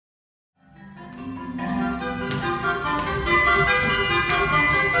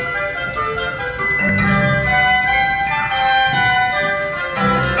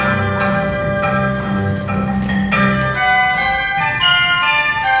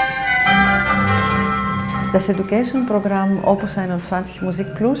Das Education-Programm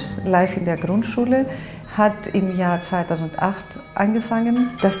opus21musikplus, live in der Grundschule, hat im Jahr 2008 angefangen.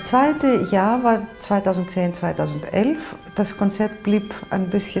 Das zweite Jahr war 2010, 2011. Das Konzept blieb ein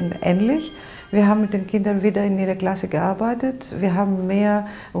bisschen ähnlich. Wir haben mit den Kindern wieder in ihrer Klasse gearbeitet. Wir haben mehr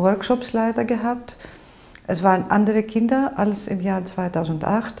Workshops leider gehabt. Es waren andere Kinder als im Jahr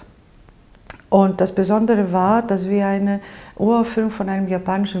 2008. Und das Besondere war, dass wir eine Uraufführung von einem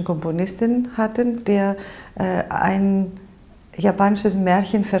japanischen Komponisten hatten, der ein japanisches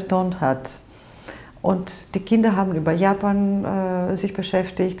Märchen vertont hat. Und die Kinder haben über Japan sich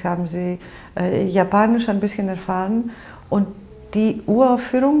beschäftigt, haben sie Japanisch ein bisschen erfahren. Und die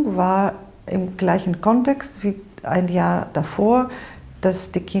Uraufführung war im gleichen Kontext wie ein Jahr davor,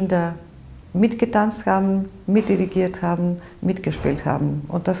 dass die Kinder mitgetanzt haben, mitdirigiert haben, mitgespielt haben.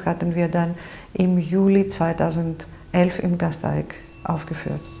 Und das hatten wir dann im Juli 2011 im Gasteig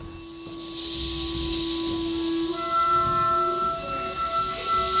aufgeführt.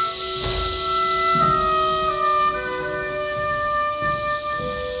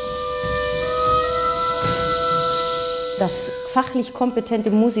 Dass fachlich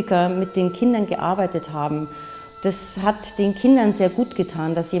kompetente Musiker mit den Kindern gearbeitet haben, das hat den Kindern sehr gut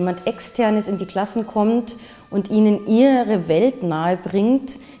getan, dass jemand Externes in die Klassen kommt und ihnen ihre Welt nahe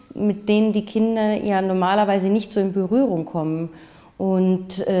bringt, mit denen die Kinder ja normalerweise nicht so in Berührung kommen.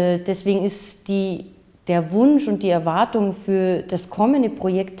 Und deswegen ist der Wunsch und die Erwartung für das kommende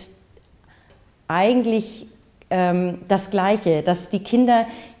Projekt eigentlich das Gleiche, dass die Kinder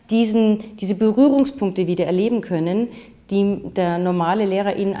diese Berührungspunkte wieder erleben können, die der normale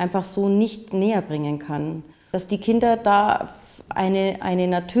Lehrer ihnen einfach so nicht näher bringen kann. Dass die Kinder da eine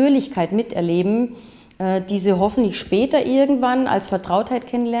Natürlichkeit miterleben, die sie hoffentlich später irgendwann als Vertrautheit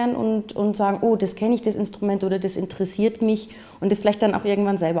kennenlernen und sagen, oh, das kenne ich, das Instrument, oder das interessiert mich, und das vielleicht dann auch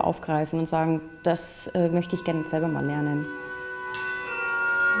irgendwann selber aufgreifen und sagen, das möchte ich gerne selber mal lernen.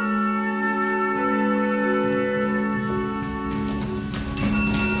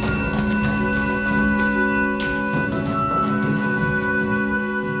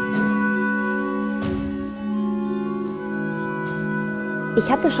 Ich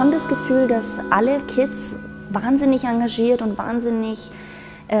hatte schon das Gefühl, dass alle Kids wahnsinnig engagiert und wahnsinnig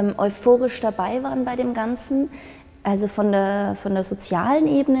euphorisch dabei waren bei dem Ganzen. Also von der sozialen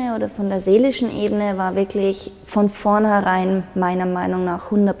Ebene oder von der seelischen Ebene war wirklich von vornherein meiner Meinung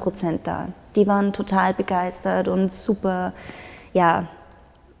nach 100% da. Die waren total begeistert und super, ja,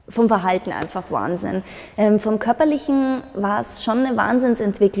 vom Verhalten einfach Wahnsinn. Vom Körperlichen war es schon eine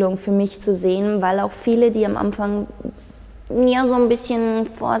Wahnsinnsentwicklung für mich zu sehen, weil auch viele, die am Anfang ja so ein bisschen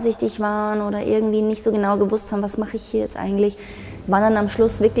vorsichtig waren oder irgendwie nicht so genau gewusst haben, was mache ich hier jetzt eigentlich, waren dann am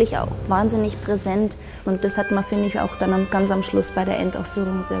Schluss wirklich auch wahnsinnig präsent. Und das hat man, finde ich, auch dann ganz am Schluss bei der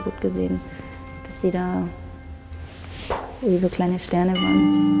Endaufführung sehr gut gesehen, dass die da wie so kleine Sterne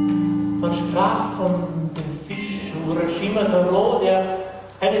waren. Man sprach von dem Fisch Urashima, der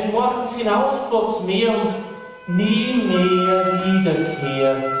eines Morgens hinausfuhr aufs Meer und nie mehr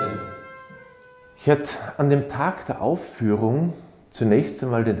wiederkehrte. Ich hatte an dem Tag der Aufführung zunächst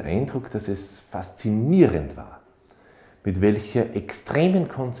einmal den Eindruck, dass es faszinierend war, mit welcher extremen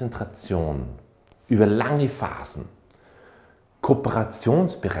Konzentration über lange Phasen,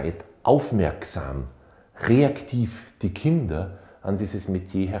 kooperationsbereit, aufmerksam, reaktiv die Kinder an dieses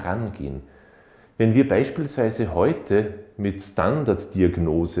Metier herangehen. Wenn wir beispielsweise heute mit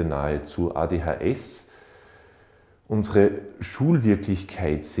Standarddiagnose nahezu ADHS unsere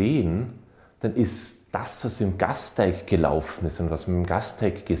Schulwirklichkeit sehen, dann ist das, was im Gasteig gelaufen ist und was man im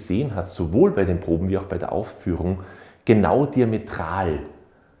Gasteig gesehen hat, sowohl bei den Proben wie auch bei der Aufführung, genau diametral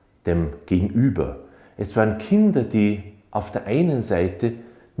dem Gegenüber. Es waren Kinder, die auf der einen Seite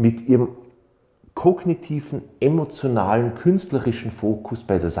mit ihrem kognitiven, emotionalen, künstlerischen Fokus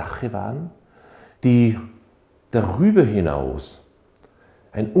bei der Sache waren, die darüber hinaus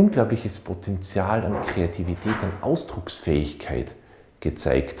ein unglaubliches Potenzial an Kreativität, an Ausdrucksfähigkeit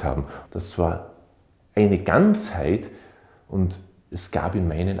gezeigt haben. Das war eine Ganzheit und es gab in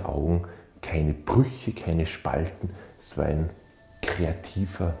meinen Augen keine Brüche, keine Spalten. Es war ein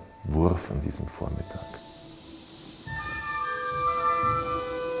kreativer Wurf an diesem Vormittag.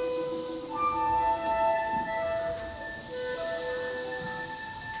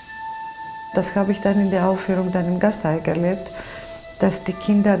 Das habe ich dann in der Aufführung dann im Gasteig erlebt, dass die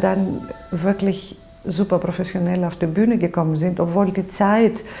Kinder dann wirklich super professionell auf die Bühne gekommen sind, obwohl die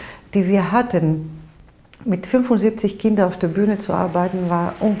Zeit, die wir hatten, mit 75 Kindern auf der Bühne zu arbeiten,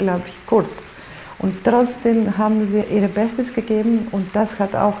 war unglaublich kurz. Und trotzdem haben sie ihr Bestes gegeben und das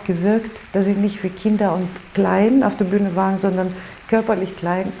hat auch gewirkt, dass sie nicht wie Kinder und klein auf der Bühne waren, sondern körperlich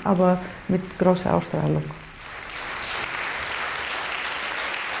klein, aber mit großer Ausstrahlung.